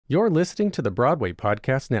You're listening to the Broadway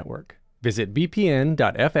Podcast Network. Visit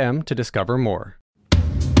bpn.fm to discover more.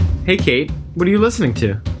 Hey, Kate, what are you listening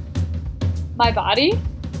to? My body?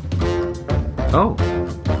 Oh,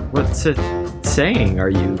 what's it saying? Are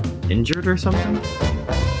you injured or something?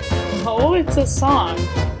 No, it's a song.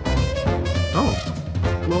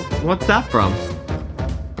 Oh, well, what's that from?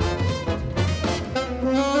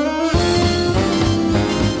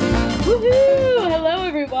 Woohoo! Hello,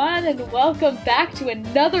 everyone, and welcome back to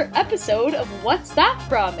another episode of What's That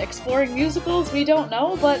From? Exploring musicals we don't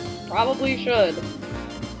know, but probably should.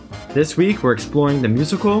 This week, we're exploring the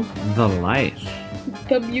musical, The Life.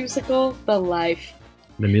 The musical, The Life.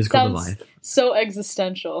 The musical, Sounds The Life. so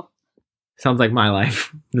existential. Sounds like my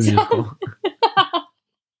life, the musical.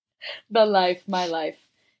 The Life, my life.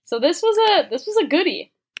 So this was a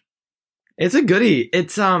goodie. It's a goodie.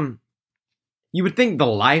 It's, you would think The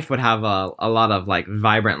Life would have a lot of, like,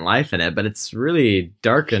 vibrant life in it, but it's really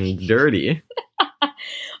dark and dirty.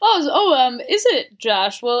 Is it,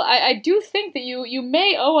 Josh? Well, I do think that you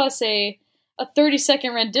may owe us a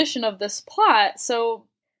 30-second rendition of this plot, so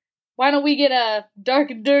why don't we get a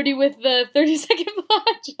dark and dirty with the 30-second plot,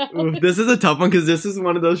 Josh? Ooh, this is a tough one, because this is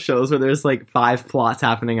one of those shows where there's, like, 5 plots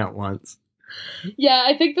happening at once. Yeah,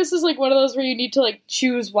 I think this is, like, one of those where you need to, like,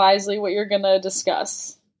 choose wisely what you're gonna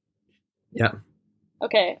discuss. Yeah.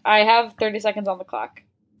 Okay, I have 30 seconds on the clock.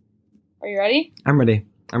 Are you ready? I'm ready.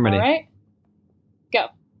 All right. Go.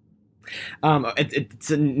 It's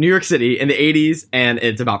in New York City in the 80s, and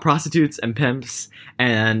it's about prostitutes and pimps,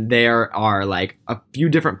 and there are, like, a few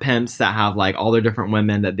different pimps that have, like, all their different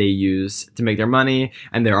women that they use to make their money,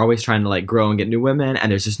 and they're always trying to, like, grow and get new women,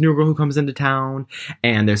 and there's this new girl who comes into town,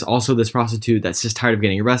 and there's also this prostitute that's just tired of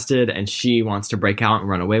getting arrested, and she wants to break out and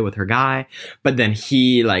run away with her guy, but then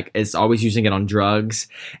he, like, is always using it on drugs,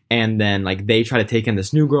 and then, like, they try to take in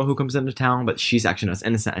this new girl who comes into town, but she's actually not as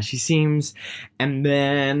innocent as she seems, and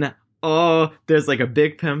then... oh, there's, like, a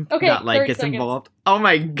big pimp that, like, gets involved. Oh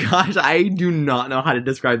my gosh, I do not know how to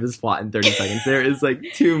describe this plot in 30 seconds. There is, like,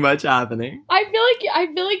 too much happening. I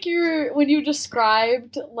feel like you're, when you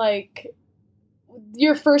described, like,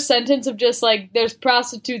 your first sentence of just, like, there's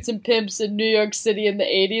prostitutes and pimps in New York City in the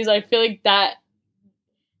 80s, I feel like that,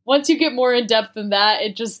 once you get more in depth than that,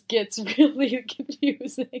 it just gets really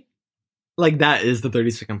confusing. Like, that is the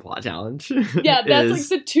 30-second plot challenge. Yeah, that's,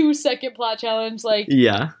 like, the 2-second plot challenge, like...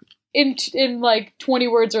 yeah. In like 20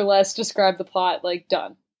 words or less, describe the plot, like,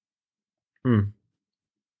 done.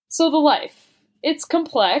 So The Life. It's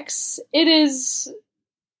complex. It is...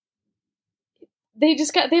 They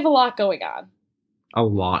have a lot going on. A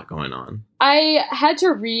lot going on. I had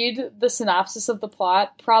to read the synopsis of the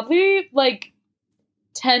plot probably, like,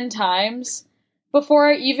 10 times before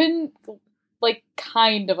I even, like,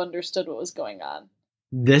 kind of understood what was going on.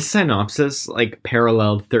 This synopsis, like,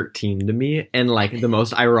 paralleled 13 to me in, like, the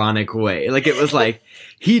most ironic way. Like, it was like,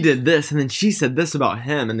 he did this, and then she said this about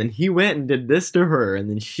him, and then he went and did this to her, and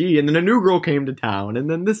then a new girl came to town, and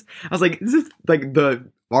then this... I was like, is this, like, the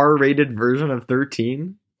R-rated version of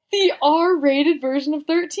 13? The R-rated version of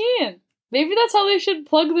 13! Maybe that's how they should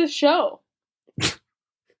plug this show.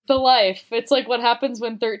 The Life. It's like what happens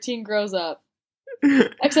when 13 grows up.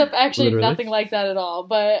 Except, actually, Literally. nothing like that at all,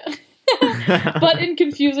 but... but in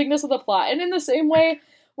confusingness of the plot. And in the same way,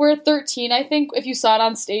 where 13, I think, if you saw it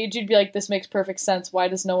on stage, you'd be like, this makes perfect sense. Why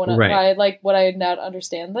does no one, why, like, would I not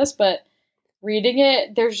understand this? But reading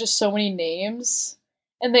it, there's just so many names,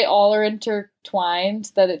 and they all are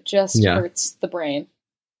intertwined that it just hurts the brain.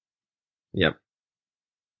 Yep.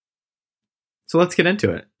 So let's get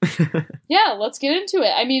into it. Yeah, let's get into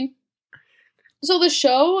it. I mean, so the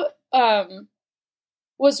show,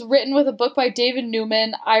 was written with a book by David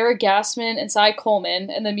Newman, Ira Gassman, and Cy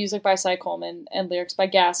Coleman, and then music by Cy Coleman and lyrics by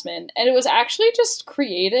Gassman. And it was actually just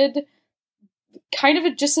created kind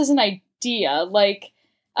of just as an idea. Like,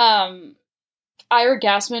 Ira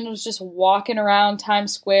Gassman was just walking around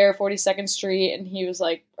Times Square, 42nd Street, and he was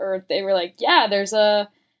like, or they were like, yeah, there's a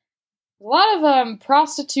lot of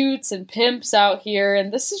prostitutes and pimps out here,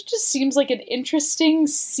 and this just seems like an interesting,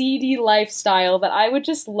 seedy lifestyle that I would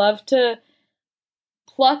just love to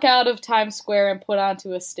pluck out of Times Square and put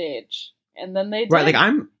onto a stage. And then they did. Right,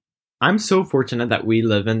 like, I'm so fortunate that we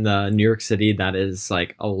live in the New York City that is,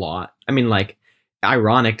 like, a lot. I mean, like,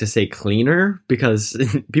 ironic to say cleaner, because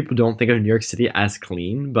people don't think of New York City as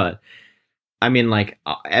clean, but I mean, like,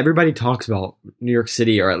 everybody talks about New York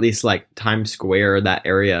City, or at least, like, Times Square, that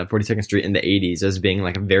area, 42nd Street in the 80s, as being,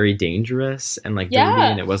 like, very dangerous and, like, dirty,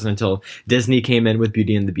 and it wasn't until Disney came in with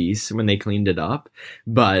Beauty and the Beast when they cleaned it up.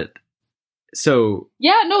 But So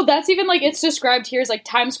yeah, no, that's even like it's described here as like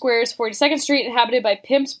Times Square's 42nd Street inhabited by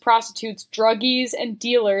pimps, prostitutes, druggies, and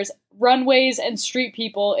dealers, runways, and street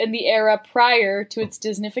people in the era prior to its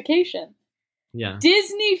Disneyfication. yeah,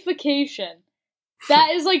 Disneyfication.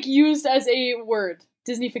 That is like used as a word.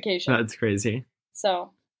 Disneyfication. that's crazy.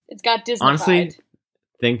 So it's got Disneyfied. Honestly,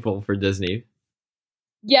 thankful for Disney.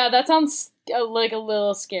 Yeah, that sounds like a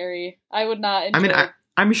little scary. I would not enjoy. I mean,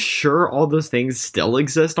 I'm sure all those things still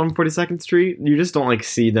exist on 42nd Street. You just don't like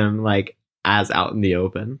see them like as out in the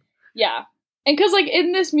open. Yeah. And because like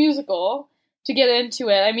in this musical, to get into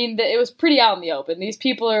it, I mean, it was pretty out in the open. These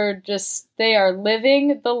people are just, they are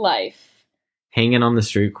living the life. Hanging on the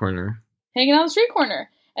street corner. Hanging on the street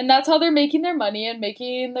corner. And that's how they're making their money and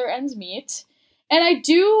making their ends meet. And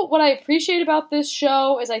what I appreciate about this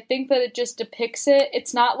show is I think that it just depicts it.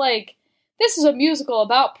 It's not like, this is a musical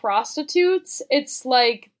about prostitutes. It's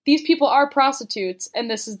like, these people are prostitutes, and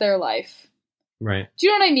this is their life. Right. Do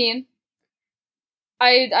you know what I mean?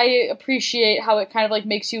 I appreciate how it kind of like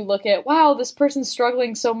makes you look at, wow, this person's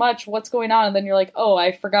struggling so much. What's going on? And then you're like, oh,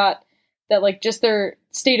 I forgot that like just their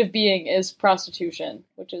state of being is prostitution,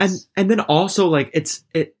 which is and then also like it's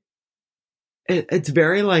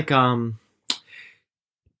very like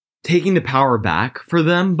taking the power back for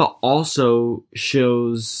them, but also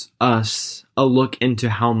shows us a look into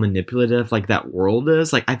how manipulative like that world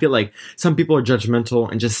is. Like I feel like some people are judgmental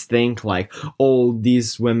and just think like, oh,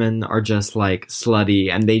 these women are just like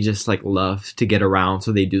slutty and they just like love to get around,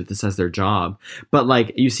 so they do this as their job. But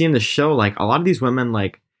like you see in the show, like a lot of these women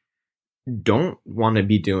like don't want to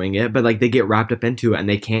be doing it, but like they get wrapped up into it and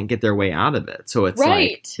they can't get their way out of it. So it's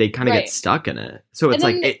like they kind of get stuck in it. So it's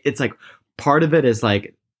like it's like part of it is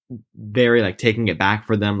like very like taking it back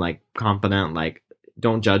for them, like confident, like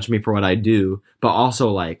don't judge me for what I do, but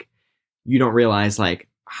also like you don't realize like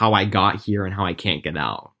how I got here and how I can't get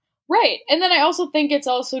out. Right. And then I also think it's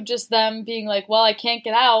also just them being like, well, I can't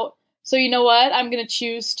get out, so you know what, I'm gonna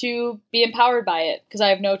choose to be empowered by it because I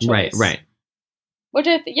have no choice. Right. Which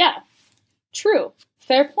yeah, true,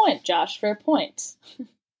 fair point, Josh, fair point.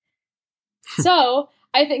 So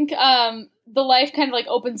I think the life kind of like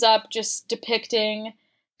opens up just depicting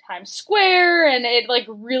Times Square, and it like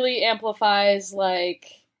really amplifies like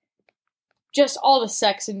just all the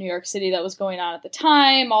sex in New York City that was going on at the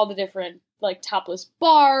time, all the different like topless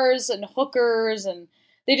bars and hookers, and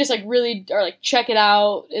they just like really are like, check it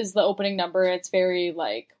out is the opening number. It's very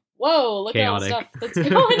like, whoa, look chaotic. at all the stuff that's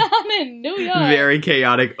going on in New York. Very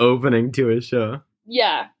chaotic opening to a show.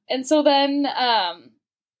 Yeah. And so then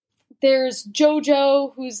there's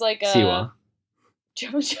JoJo, who's like a Siwa.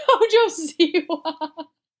 JoJo Siwa.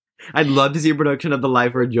 I'd love to see a production of the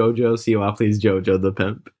life where JoJo Siwa plays JoJo the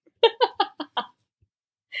pimp.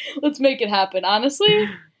 Let's make it happen. Honestly,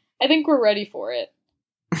 I think we're ready for it.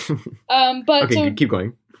 But okay, so keep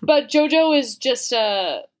going. But JoJo is just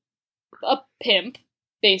a pimp,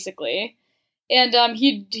 basically, and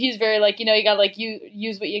he's very like, you know, you got like you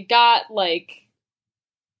use what you got, like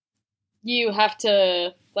you have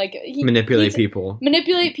to like manipulate people,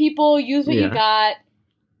 use what you got.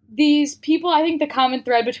 These people, I think the common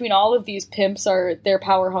thread between all of these pimps are they're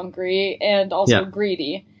power hungry and also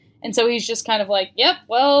greedy. And so he's just kind of like, yep,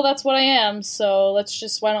 well, that's what I am. So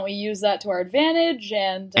why don't we use that to our advantage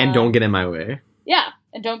and don't get in my way. Yeah,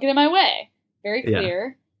 and don't get in my way. Very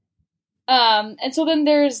clear. Yeah. And so then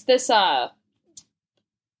there's this,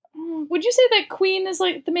 would you say that Queen is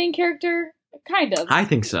like the main character? Kind of. I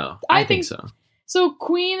think so. I think so. So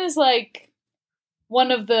Queen is like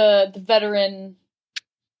one of the veteran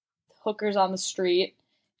hookers on the street.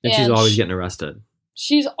 And she's always getting arrested.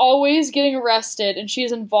 She's always getting arrested, and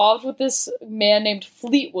she's involved with this man named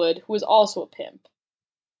Fleetwood, who is also a pimp.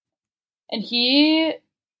 And he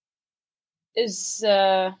is,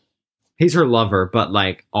 he's her lover, but,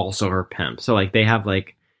 like, also her pimp. So, like, they have,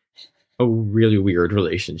 like, a really weird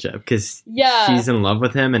relationship, because she's in love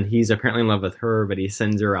with him, and he's apparently in love with her, but he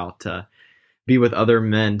sends her out to be with other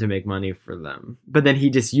men to make money for them. But then he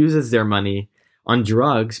just uses their money on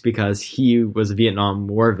drugs because he was a Vietnam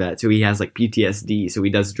War vet, so he has like PTSD, so he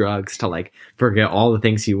does drugs to like forget all the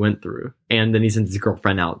things he went through. And then he sends his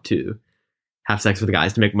girlfriend out to have sex with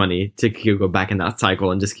guys to make money to go back in that cycle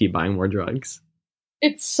and just keep buying more drugs.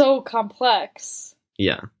 It's so complex.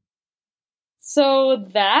 Yeah. So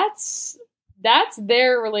that's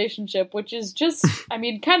their relationship, which is just, I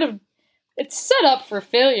mean, kind of, it's set up for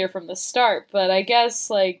failure from the start, but I guess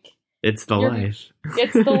like it's the life.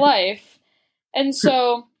 It's the life. And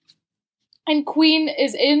so, and Queen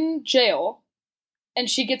is in jail, and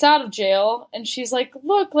she gets out of jail, and she's like,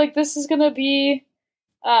 look, like, this is gonna be,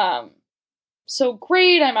 so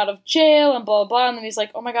great, I'm out of jail, and blah, blah, blah. And then he's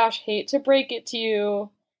like, oh my gosh, hate to break it to you,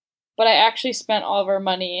 but I actually spent all of our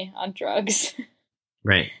money on drugs.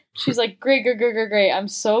 Right. She's like, great. I'm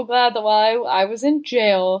so glad that while I was in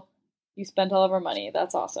jail, you spent all of our money.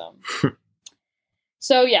 That's awesome.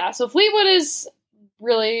 So Fleetwood is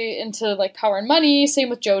really into like power and money. Same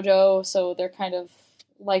with JoJo. So they're kind of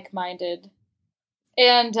like-minded.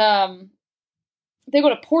 And they go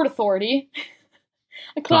to Port Authority,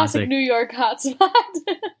 a classic New York hotspot.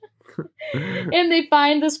 And they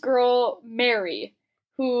find this girl, Mary,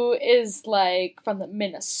 who is like from the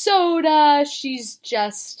Minnesota. She's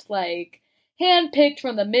just like handpicked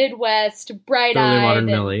from the Midwest,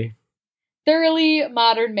 bright-eyed. Thoroughly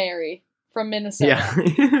modern Mary from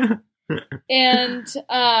Minnesota. Yeah. And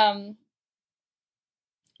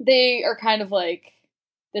they are kind of like,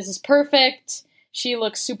 this is perfect. She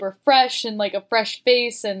looks super fresh and like a fresh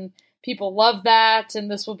face, and people love that,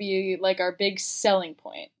 and this will be like our big selling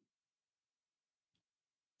point.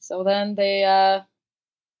 So then they're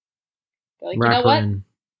like, you know what?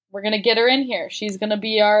 We're going to get her in here. She's going to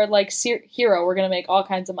be our like hero. We're going to make all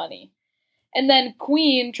kinds of money. And then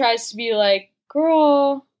Queen tries to be like,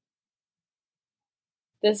 girl,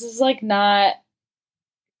 this is like not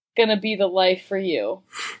going to be the life for you.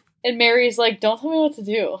 And Mary's like, don't tell me what to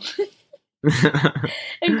do.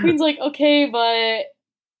 And Queen's like, okay, but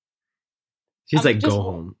she's like, go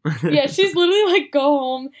home. Yeah, she's literally like, go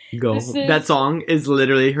home. Go home. That song is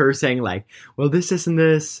literally her saying like, well, this isn't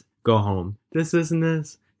this. Go home. This isn't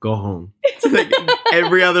this. Go home. It's like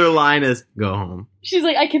every other line is go home. She's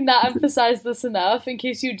like, I cannot emphasize this enough. In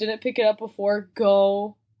case you didn't pick it up before,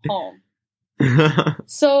 go home.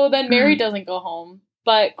 So then Mary doesn't go home,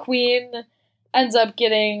 but Queen ends up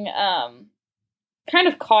getting kind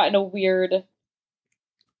of caught in a weird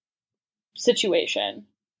situation.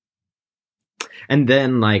 And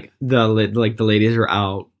then like the ladies are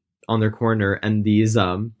out on their corner, and these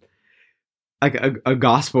like a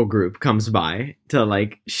gospel group comes by to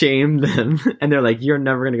like shame them, and they're like, you're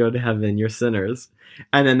never gonna go to heaven, you're sinners.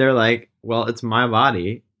 And then they're like, well, it's my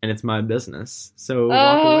body and it's my business, so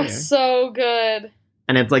walk away. So good.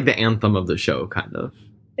 And it's like the anthem of the show, kind of.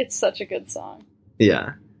 It's such a good song.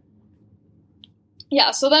 Yeah.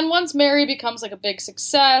 Yeah, so then once Mary becomes like a big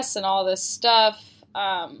success and all this stuff,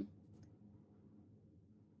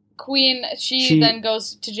 Queen, she then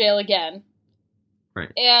goes to jail again.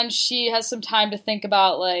 Right. And she has some time to think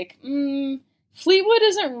about, like, Fleetwood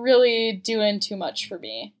isn't really doing too much for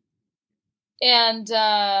me. And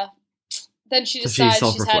then she decides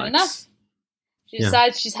she's had enough. She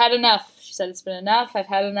decides she's had enough. She said, it's been enough. I've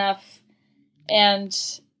had enough. And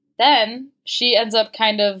then she ends up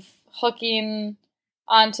kind of hooking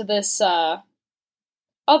onto this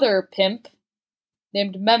other pimp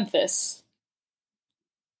named Memphis.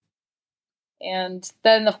 And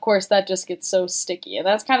then, of course, that just gets so sticky. And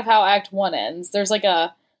that's kind of how Act 1 ends. There's like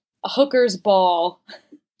a hooker's ball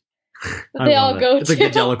that they all go to. It's like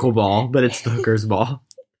a Jellicle ball, but it's the hooker's ball.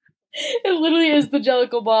 It literally is the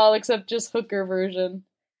Jellicle ball, except just hooker version.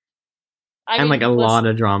 I mean, a lot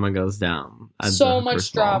of drama goes down. So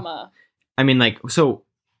much drama. I mean, like, so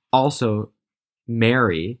also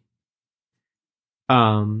Mary,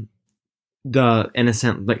 the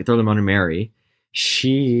innocent, like, throw them under Mary,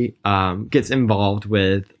 she gets involved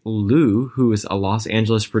with Lou, who is a Los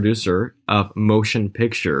Angeles producer of motion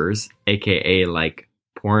pictures, aka like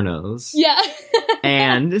pornos. Yeah.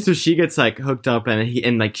 And so she gets like hooked up,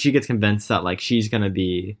 and like she gets convinced that like she's gonna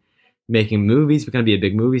be making movies, gonna be a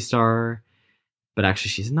big movie star, but actually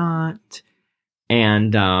she's not.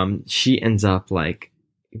 And she ends up like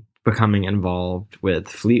becoming involved with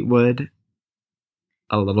Fleetwood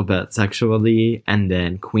a little bit sexually, and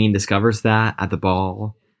then Queen discovers that at the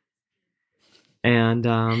ball. And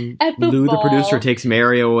Lou, the producer, takes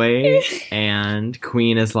Mary away, and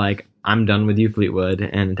Queen is like, I'm done with you, Fleetwood,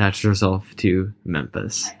 and attaches herself to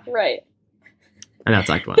Memphis. Right. And that's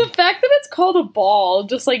Act 1. The fact that it's called a ball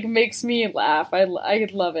just like makes me laugh. I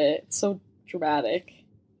love it. It's so dramatic.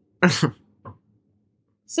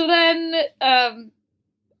 So then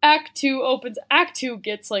Act 2 opens. Act 2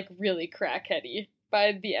 gets like really crackheady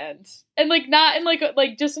by the end, and like not in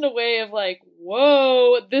like just in a way of like,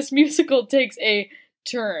 whoa, this musical takes a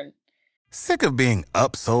turn. Sick of being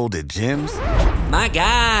upsold at gyms? My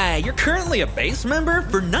guy, you're currently a base member?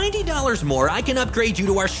 For $90 more, I can upgrade you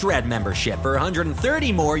to our Shred membership. For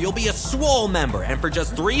 $130 more, you'll be a Swole member. And for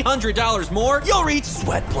just $300 more, you'll reach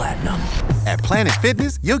Sweat Platinum. At Planet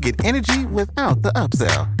Fitness, you'll get energy without the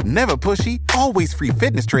upsell. Never pushy, always free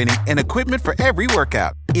fitness training and equipment for every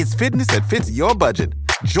workout. It's fitness that fits your budget.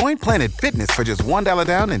 Join Planet Fitness for just $1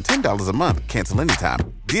 down and $10 a month. Cancel anytime.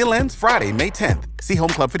 Deal ends Friday, May 10th. See Home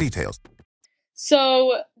Club for details.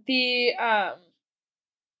 So the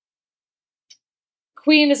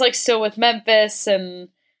Queen is like still with Memphis, and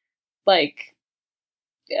like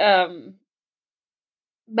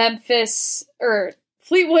Memphis or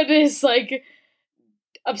Fleetwood is like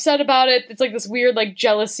upset about it. It's like this weird like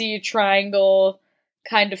jealousy triangle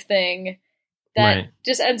kind of thing that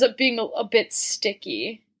just ends up being a bit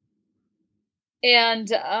sticky.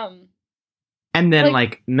 And then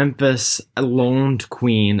like Memphis loaned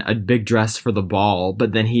Queen a big dress for the ball,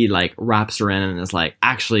 but then he like wraps her in and is like,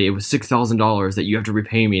 actually, it was $6,000 that you have to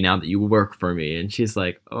repay me now that you work for me. And she's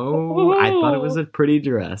like, oh, I thought it was a pretty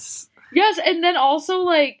dress. Yes, and then also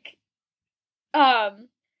like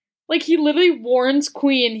he literally warns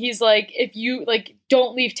Queen. He's like, if you like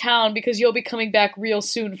don't leave town because you'll be coming back real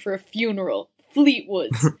soon for a funeral.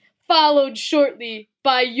 Fleetwood's followed shortly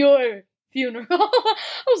by your funeral.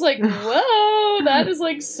 I was like, whoa, that is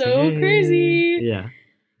like so crazy.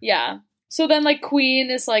 Yeah. So then like Queen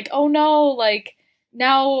is like, oh no, like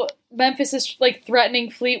now Memphis is like threatening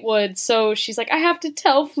Fleetwood, so she's like, I have to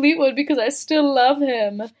tell Fleetwood because I still love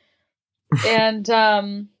him.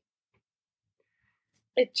 And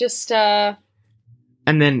it just and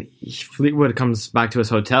then Fleetwood comes back to his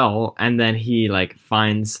hotel, and then he like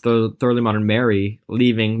finds the Thoroughly Modern Mary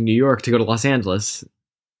leaving New York to go to Los Angeles.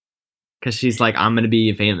 Because she's like, I'm going to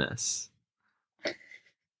be famous.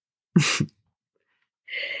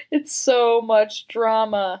 It's so much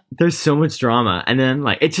drama. There's so much drama. And then,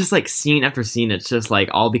 like, it's just, like, scene after scene. It's just, like,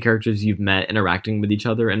 all the characters you've met interacting with each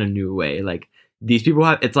other in a new way. Like, these people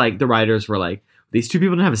have... It's like the writers were like, these two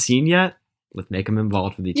people don't have a scene yet. Let's make them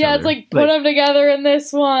involved with each other. Yeah, it's like, put them together in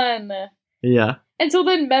this one. Yeah. And so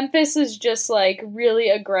then Memphis is just, like, really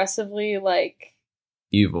aggressively, like...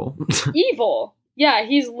 Evil. Evil. Yeah,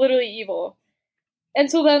 he's literally evil.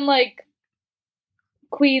 And so then, like,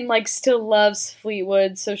 Queen, like, still loves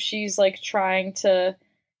Fleetwood, so she's, like, trying to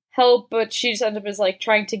help, but she just ends up as, like,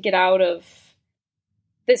 trying to get out of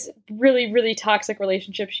this really, really toxic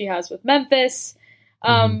relationship she has with Memphis.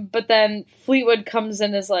 But then Fleetwood comes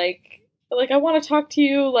in as, like, I want to talk to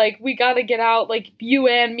you, like, we gotta get out, like, you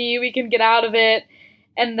and me, we can get out of it.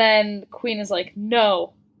 And then Queen is like,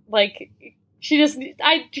 no, like... She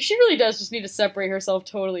really does just need to separate herself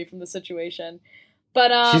totally from the situation.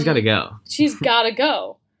 But she's gotta go. She's gotta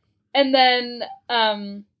go. And then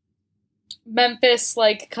Memphis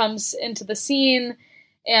like comes into the scene,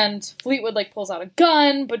 and Fleetwood like pulls out a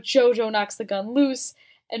gun, but JoJo knocks the gun loose,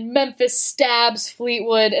 and Memphis stabs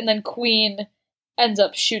Fleetwood, and then Queen ends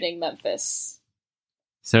up shooting Memphis.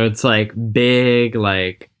 So it's like big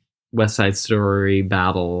like West Side Story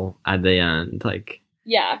battle at the end, like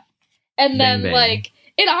yeah. And then, bang. like,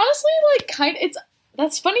 it honestly, like,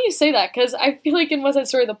 that's funny you say that, because I feel like in West Side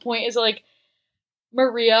Story, the point is, like,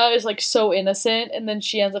 Maria is, like, so innocent, and then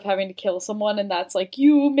she ends up having to kill someone, and that's, like,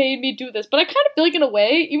 you made me do this. But I kind of feel like, in a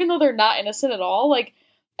way, even though they're not innocent at all, like,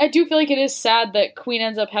 I do feel like it is sad that Queen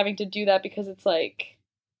ends up having to do that, because it's, like,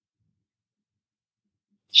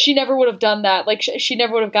 she never would have done that. Like, she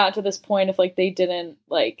never would have gotten to this point if, like, they didn't,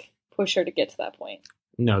 like, push her to get to that point.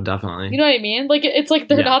 No, definitely. You know what I mean? Like, it's like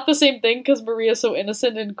they're not the same thing because Maria's so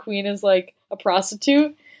innocent and Queen is, like, a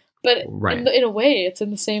prostitute. But in a way, it's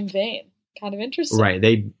in the same vein. Kind of interesting. Right.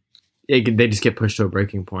 They just get pushed to a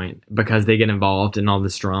breaking point because they get involved in all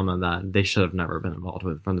this drama that they should have never been involved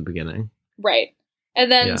with from the beginning. Right.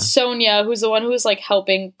 And then Sonia, who's the one who's, like,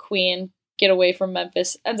 helping Queen get away from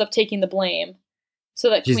Memphis, ends up taking the blame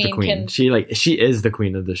so that She's Queen the queen. can... She is the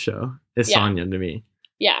queen of the show. It's Sonia to me.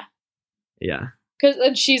 Yeah. Yeah.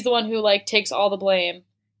 And she's the one who, like, takes all the blame.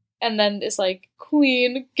 And then is like,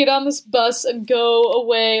 Queen, get on this bus and go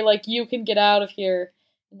away. Like, you can get out of here.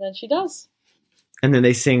 And then she does. And then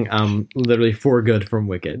they sing literally For Good from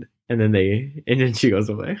Wicked. And then she goes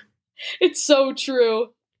away. It's so true.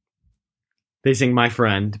 They sing My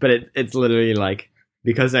Friend. But it's literally like,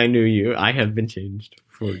 because I knew you, I have been changed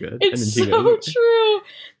for good. It's so true.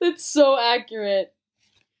 That's so accurate.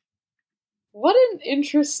 What an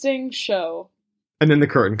interesting show. And then the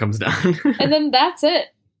curtain comes down. And then that's it.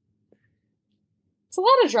 It's a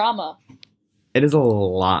lot of drama. It is a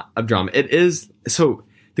lot of drama. It is. So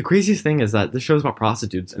the craziest thing is that the show's about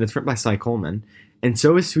prostitutes and it's written by Cy Coleman. And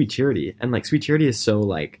so is Sweet Charity. And like Sweet Charity is so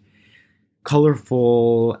like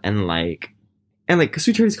colorful and like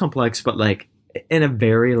Sweet Charity is complex, but like in a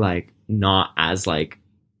very like not as like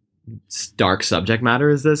dark subject matter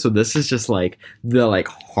as this. So this is just like the like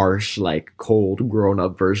harsh, like cold, grown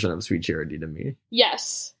up version of Sweet Charity to me.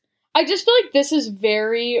 Yes. I just feel like this is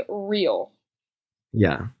very real.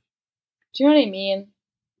 Yeah. Do you know what I mean?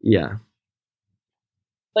 Yeah.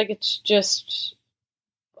 Like it's just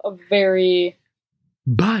a very...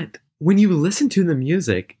 But when you listen to the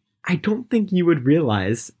music, I don't think you would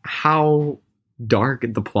realize how dark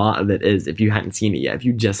the plot of it is if you hadn't seen it yet, if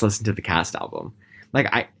you just listened to the cast album.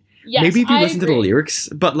 Like, Yes, maybe if you I listen to the agree. lyrics,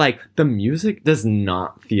 but like the music does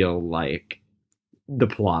not feel like the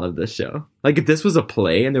plot of this show. Like if this was a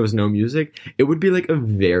play and there was no music, it would be like a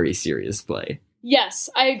very serious play. Yes,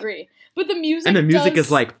 I agree. But the music And the music does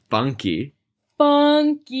is like funky.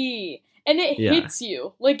 funky. And it Yeah. hits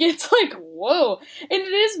you. Like, it's like, whoa. And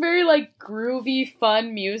it is very, like, groovy,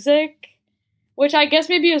 fun music. Which I guess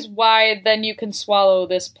maybe is why then you can swallow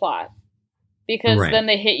this plot. Because Right. then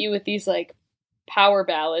they hit you with these, like, power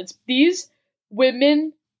ballads. These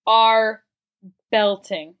women are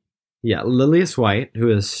belting. Yeah, Lillias White,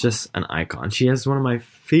 who is just an icon. She has one of my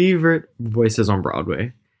favorite voices on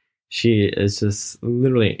Broadway. She is just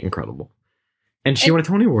literally incredible. And she And won a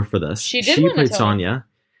Tony Award for this. she did win a played Tony. Sonia.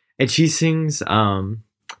 And she sings The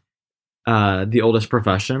Oldest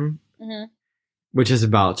Profession, Hmm. which is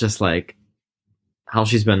about just like how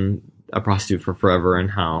she's been a prostitute for forever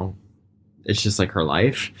and how it's just like her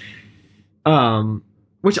life.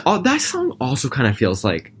 That song also kind of feels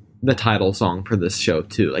like the title song for this show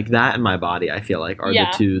too. Like that and My Body, I feel like are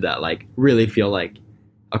Yeah. the two that like really feel like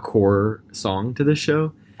a core song to this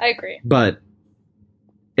show. I agree. But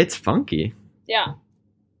it's funky. Yeah.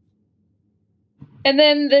 And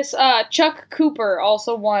then this Chuck Cooper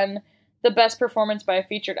also won the best performance by a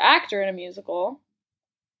featured actor in a musical.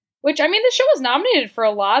 Which, I mean, the show was nominated for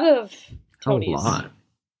a lot of Tonys. A lot.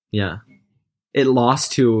 Yeah. It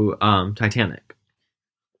lost to Titanic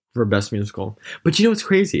for best musical. But you know what's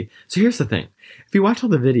crazy? So here's the thing. If you watch all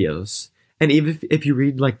the videos, and even if you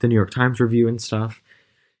read like the New York Times review and stuff,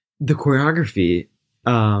 the choreography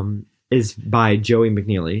is by Joey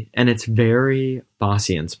McNeely, and it's very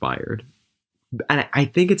Fosse inspired. And I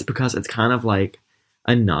think it's because it's kind of like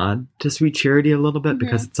a nod to Sweet Charity a little bit,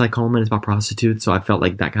 because it's like Coleman is about prostitutes, so I felt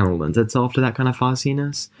like that kind of lends itself to that kind of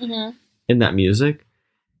Fossiness in that music.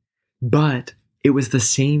 But it was the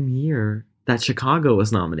same year that Chicago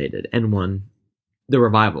was nominated and won the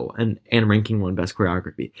revival, and Anne Rankin won Best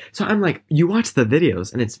Choreography. So I'm like, you watch the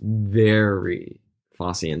videos, and it's very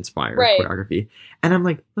Fosse inspired choreography, and I'm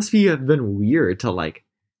like, must have been weird to like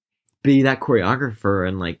be that choreographer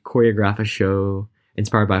and like choreograph a show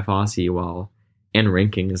inspired by Fosse while Anne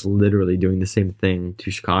Rankin is literally doing the same thing to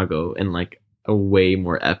Chicago in like a way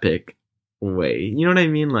more epic way. You know what I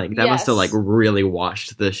mean? Like that must have like really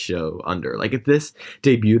washed this show under. Like if this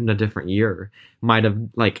debuted in a different year, might have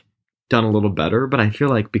like done a little better, but I feel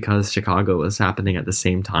like because Chicago was happening at the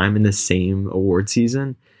same time in the same award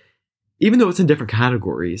season, even though it's in different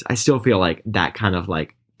categories, I still feel like that kind of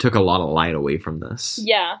like took a lot of light away from this.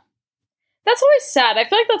 Yeah. That's always sad. I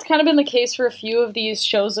feel like that's kind of been the case for a few of these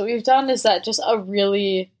shows that we've done, is that just a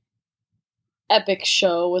really epic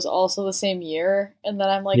show was also the same year. And then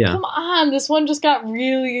I'm like, come on, this one just got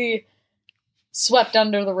really swept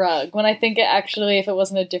under the rug. When I think it actually, if it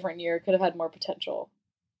wasn't a different year, could have had more potential.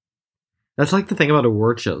 That's like the thing about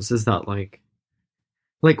award shows, is that like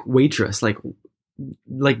Waitress, like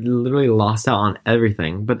literally lost out on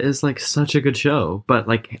everything, but it's like such a good show. But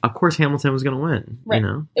like, of course, Hamilton was gonna win. Right. You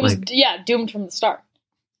know, it was like, doomed from the start.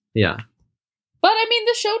 Yeah, but I mean,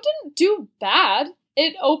 the show didn't do bad.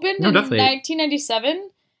 It opened in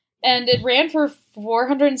 1997, and it ran for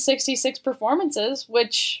 466 performances,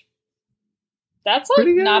 which that's like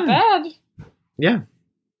not bad. Yeah,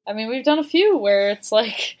 I mean, we've done a few where it's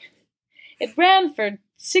like it ran for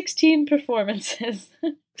 16 performances.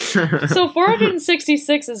 So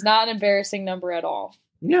 466 is not an embarrassing number at all.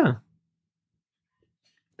 Yeah.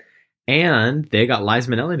 And they got Liza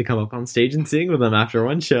Minnelli to come up on stage and sing with them after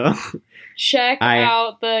one show. Check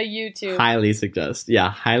out the YouTube. Highly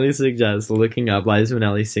suggest looking up Liza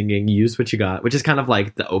Minnelli singing Use What You Got, which is kind of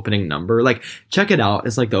like the opening number. Like, check it out.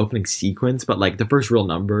 It's like the opening sequence, but like the first real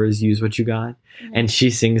number is Use What You Got. Mm-hmm. And she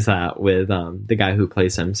sings that with the guy who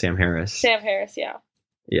plays him, Sam Harris. Sam Harris, yeah.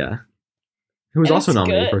 Yeah. Who was also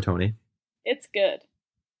nominated for a Tony. It's good.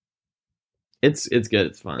 It's good.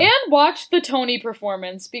 It's fun. And watch the Tony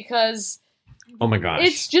performance, because oh my gosh,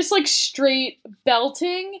 it's just like straight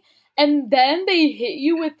belting, and then they hit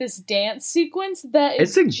you with this dance sequence that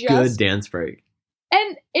is good dance break.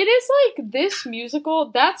 And it is like this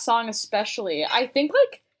musical, that song especially, I think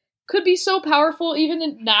like could be so powerful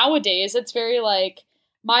even nowadays. It's very like,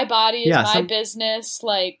 my body is my business.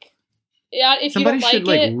 Like, yeah, if somebody you don't should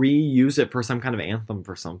like like it, reuse it for some kind of anthem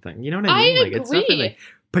for something. You know what I mean? I like, agree. it's definitely like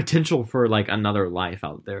potential for like another life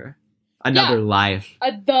out there. Another life.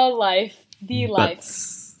 The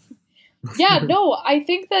life. Yeah, no, I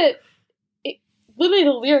think that literally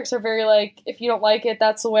the lyrics are very like, if you don't like it,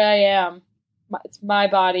 that's the way I am. It's my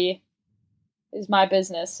body. Is my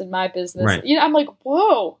business and my business. Right. You know, I'm like,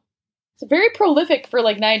 whoa. It's very prolific for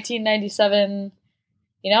like 1997.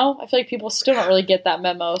 You know, I feel like people still don't really get that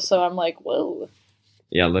memo. So I'm like, whoa.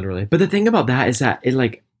 Yeah, literally. But the thing about that is that it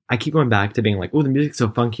like, I keep going back to being like, oh, the music's so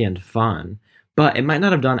funky and fun, but it might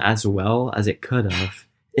not have done as well as it could have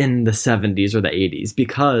in the 70s or the 80s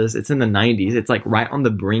because it's in the 90s. It's like right on the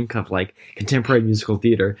brink of like contemporary musical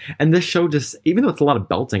theater. And this show just, even though it's a lot of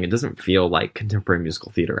belting, it doesn't feel like contemporary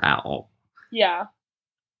musical theater at all. Yeah.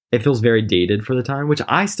 It feels very dated for the time, which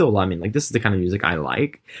I still love. I mean, like, this is the kind of music I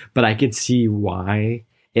like, but I could see why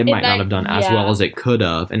it might not have done as well as it could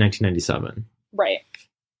have in 1997. Right.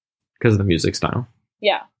 Because of the music style.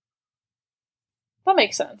 Yeah. That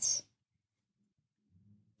makes sense.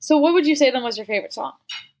 So what would you say then was your favorite song?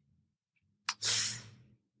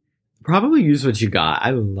 Probably Use What You Got. I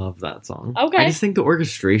love that song. Okay. I just think the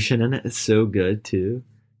orchestration in it is so good, too.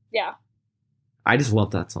 Yeah. I just love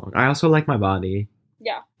that song. I also like My Body.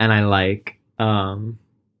 Yeah. And I like The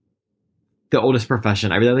Oldest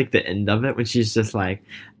Profession. I really like the end of it when she's just like,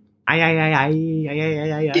 I. She's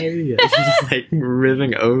just like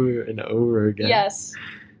riffing over and over again. Yes.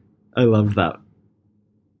 I loved that.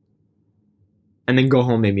 And then Go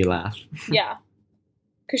Home made me laugh. Yeah.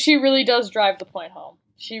 Because she really does drive the point home.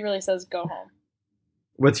 She really says go home.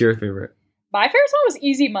 What's your favorite? My favorite song was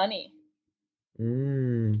Easy Money.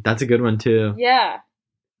 That's a good one, too. Yeah.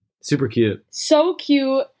 Super cute. So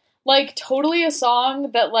cute. Like, totally a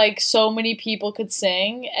song that, like, so many people could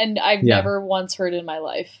sing, and I've never once heard in my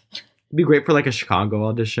life. It'd be great for, like, a Chicago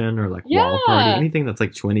audition or, like, Wall Party. Anything that's,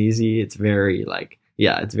 like, 20s-y. It's very, like...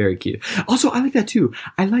 Yeah, it's very cute. Also, I like that, too.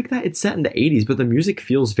 I like that it's set in the 80s, but the music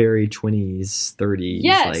feels very 20s, 30s.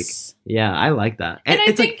 Yes. Like, yeah, I like that. And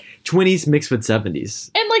it's, think, like, 20s mixed with 70s.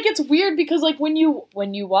 And, like, it's weird because, like, when you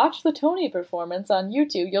watch the Tony performance on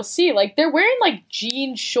YouTube, you'll see, like, they're wearing, like,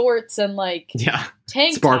 jean shorts and, like,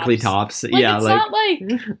 tank sparkly tops. Like, yeah, it's like... not,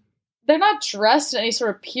 like... They're not dressed in any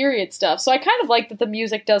sort of period stuff. So I kind of like that the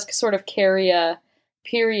music does sort of carry a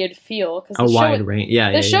period feel. Cause a wide range.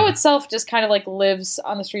 Yeah, the show itself just kind of like lives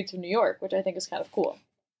on the streets of New York, which I think is kind of cool.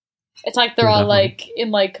 It's like they're all like in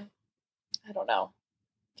like, I don't know,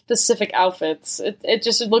 specific outfits. It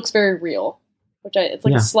just looks very real, it's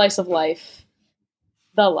like a slice of life.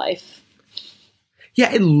 The life.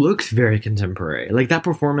 Yeah, it looks very contemporary. Like that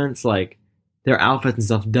performance, like their outfits and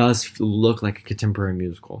stuff does look like a contemporary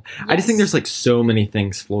musical. Yes. I just think there's like so many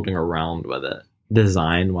things floating around with it,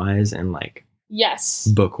 design wise and like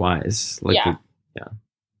book wise. Like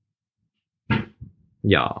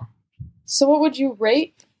yeah. So what would you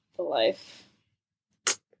rate The Life?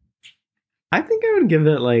 I think I would give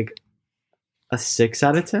it like a 6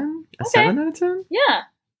 out of 10, a 7 out of 10. Yeah,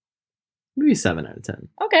 maybe 7 out of 10.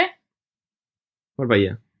 Okay. What about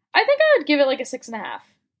you? I think I would give it like a 6.5.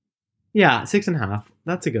 Yeah, 6.5.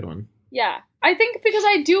 That's a good one. Yeah. I think because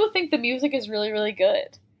I do think the music is really, really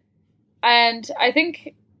good. And I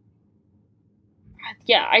think,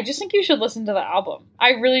 I just think you should listen to the album. I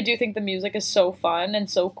really do think the music is so fun and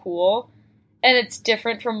so cool. And it's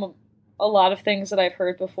different from a lot of things that I've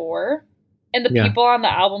heard before. And the people on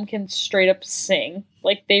the album can straight up sing.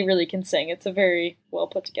 Like, they really can sing. It's a very well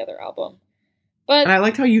put together album. And I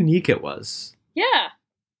liked how unique it was. Yeah.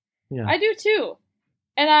 I do too.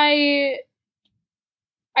 And I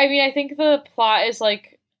mean, I think the plot is,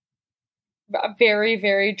 like, very,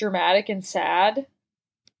 very dramatic and sad.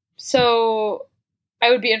 So I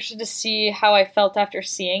would be interested to see how I felt after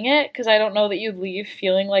seeing it, because I don't know that you'd leave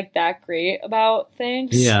feeling, like, that great about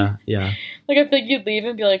things. Yeah. Like, I think you'd leave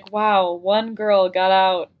and be like, wow, one girl got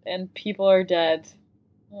out and people are dead.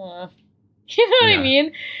 You know what I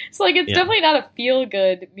mean? So, like, it's definitely not a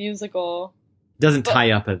feel-good musical. Doesn't tie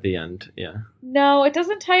up at the end, No, it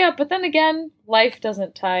doesn't tie up. But then again, life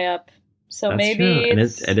doesn't tie up. So that's maybe true. And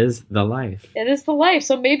it is the life. It is the life.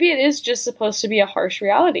 So maybe it is just supposed to be a harsh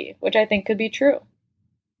reality, which I think could be true.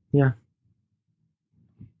 Yeah.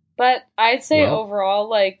 But I'd say overall,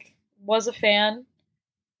 like, was a fan.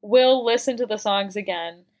 Will listen to the songs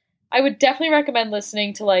again. I would definitely recommend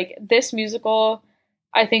listening to, like, this musical.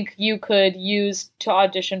 I think you could use to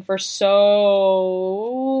audition for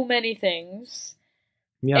so many things.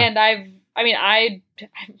 Yeah. And I'm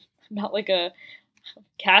not like a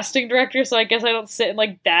casting director, so I guess I don't sit in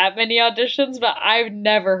like that many auditions, but I've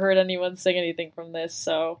never heard anyone sing anything from this,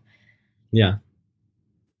 so. Yeah.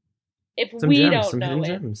 If we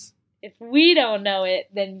don't know it,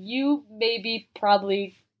 then you maybe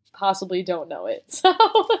possibly don't know it. So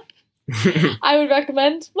I would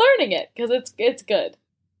recommend learning it because it's good.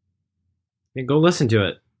 Yeah, go listen to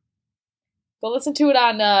it. Go listen to it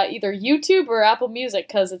on either YouTube or Apple Music,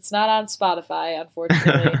 because it's not on Spotify,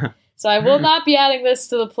 unfortunately. So I will not be adding this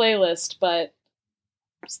to the playlist, but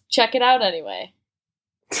check it out anyway.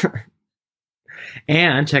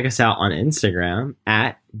 And check us out on Instagram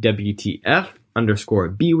at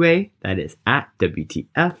WTF_BWay. That is at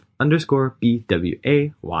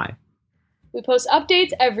WTF_BWAY. We post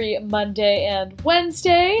updates every Monday and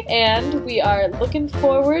Wednesday, and we are looking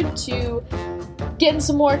forward to getting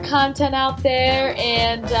some more content out there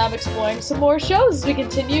and exploring some more shows as we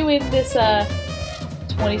continue in this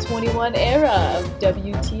 2021 era of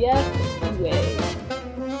WTF Way.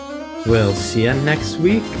 We'll see you next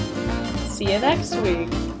week. See you next week.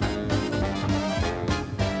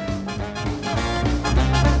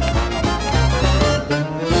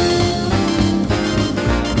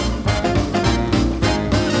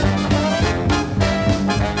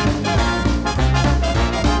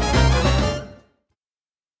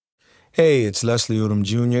 Hey, it's Leslie Odom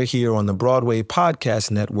Jr. here on the Broadway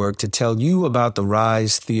Podcast Network to tell you about the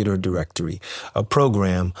Rise Theater Directory, a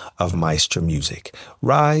program of Maestro Music.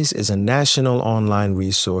 Rise is a national online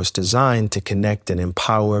resource designed to connect and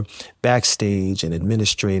empower backstage and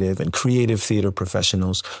administrative and creative theater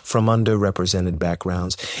professionals from underrepresented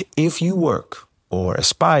backgrounds. If you work or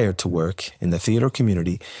aspire to work in the theater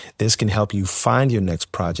community, this can help you find your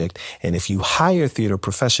next project. And if you hire theater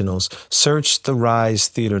professionals, search the Rise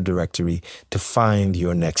Theater Directory to find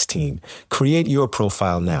your next team. Create your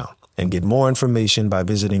profile now and get more information by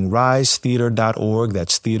visiting risetheater.org.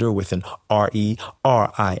 That's theater with an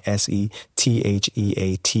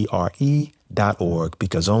RERISETHEATRE.org,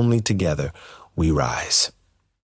 because only together we rise.